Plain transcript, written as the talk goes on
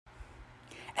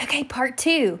Okay, part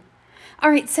 2. All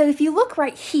right, so if you look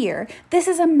right here, this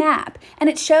is a map, and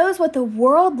it shows what the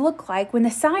world looked like when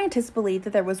the scientists believed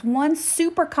that there was one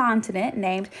supercontinent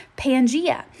named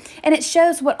Pangaea. And it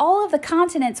shows what all of the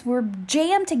continents were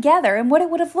jammed together and what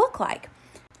it would have looked like.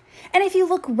 And if you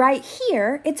look right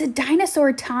here, it's a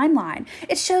dinosaur timeline.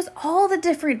 It shows all the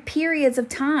different periods of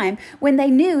time when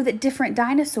they knew that different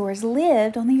dinosaurs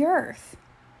lived on the Earth.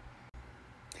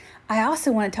 I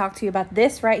also want to talk to you about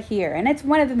this right here, and it's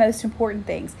one of the most important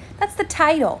things. That's the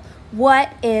title.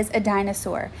 What is a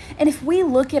dinosaur? And if we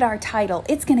look at our title,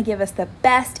 it's going to give us the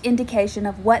best indication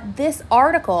of what this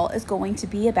article is going to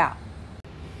be about.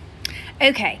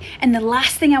 Okay, and the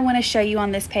last thing I want to show you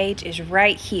on this page is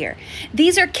right here.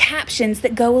 These are captions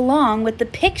that go along with the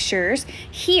pictures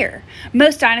here.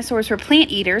 Most dinosaurs were plant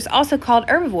eaters, also called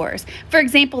herbivores. For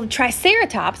example, the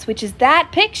Triceratops, which is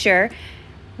that picture,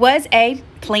 was a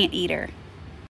plant eater.